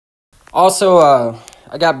Also,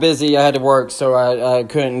 I got busy. I had to work, so I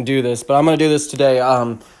couldn't do this. But I'm going to do this today.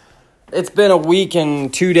 It's been a week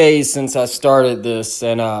and 2 days since I started this.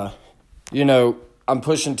 And, I'm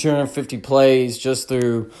pushing 250 plays just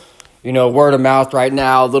through, word of mouth right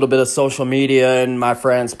now. A little bit of social media and my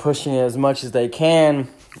friends pushing it as much as they can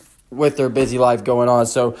with their busy life going on.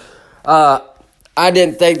 So, I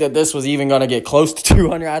didn't think that this was even going to get close to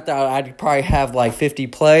 200. I thought I'd probably have like 50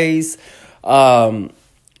 plays.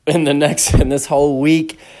 In this whole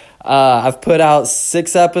week, I've put out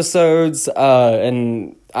 6 episodes,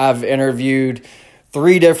 and I've interviewed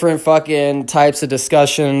 3 different fucking types of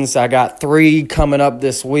discussions. I got 3 coming up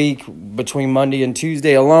this week between Monday and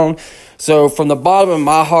Tuesday alone. So from the bottom of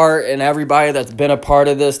my heart and everybody that's been a part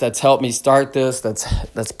of this, that's helped me start this,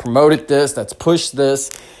 that's promoted this, that's pushed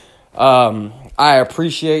this, I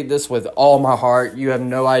appreciate this with all my heart. You have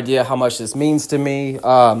no idea how much this means to me.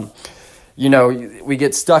 We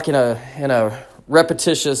get stuck in a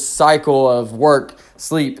repetitious cycle of work,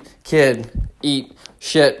 sleep, kid, eat,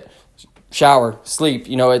 shit, shower, sleep.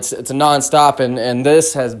 It's a nonstop, and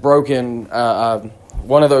this has broken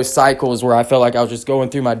one of those cycles where I felt like I was just going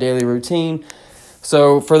through my daily routine.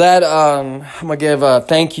 So for that, I'm going to give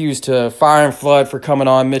thank yous to Fire and Flood for coming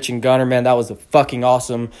on, Mitch and Gunner, man. That was a fucking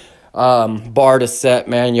awesome bar to set,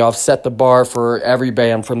 man. Y'all have set the bar for every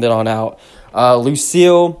band from then on out.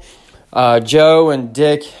 Lucile, Joe and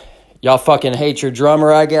Dick, y'all fucking hate your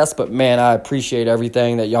drummer, I guess, but man, I appreciate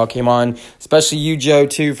everything that y'all came on, especially you, Joe,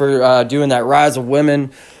 too, for doing that Rise of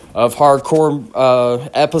Women of Hardcore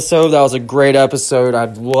episode. That was a great episode.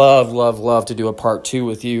 I'd love to do a part 2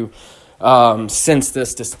 with you since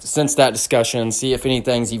that discussion, see if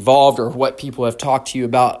anything's evolved or what people have talked to you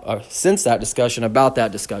about since that discussion, about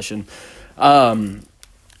that discussion.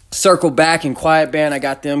 Circle Back and Quiet Band, I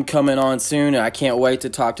got them coming on soon, and I can't wait to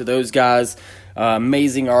talk to those guys.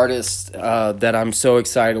 Amazing artists that I'm so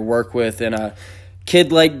excited to work with. And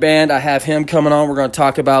Kid Lake Band, I have him coming on. We're going to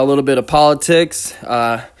talk about a little bit of politics.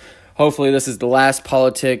 Hopefully this is the last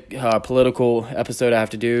political episode I have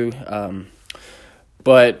to do.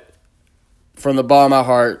 But from the bottom of my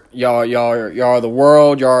heart, y'all are the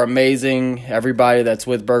world. Y'all are amazing. Everybody that's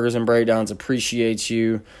with Burgers and Breakdowns appreciates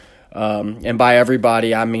you. And by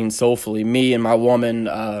everybody, I mean soulfully, me and my woman,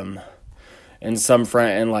 and some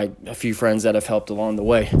friend and like a few friends that have helped along the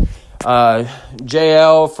way.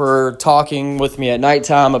 Jayell for talking with me at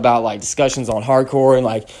nighttime about like discussions on hardcore and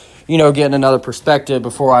getting another perspective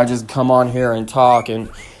before I just come on here and talk and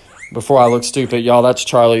before I look stupid. Y'all, that's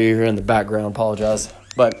Charlie here in the background. Apologize.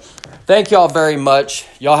 But thank y'all very much.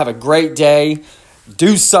 Y'all have a great day.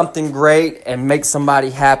 Do something great and make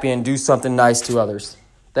somebody happy and do something nice to others.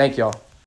 Thank y'all.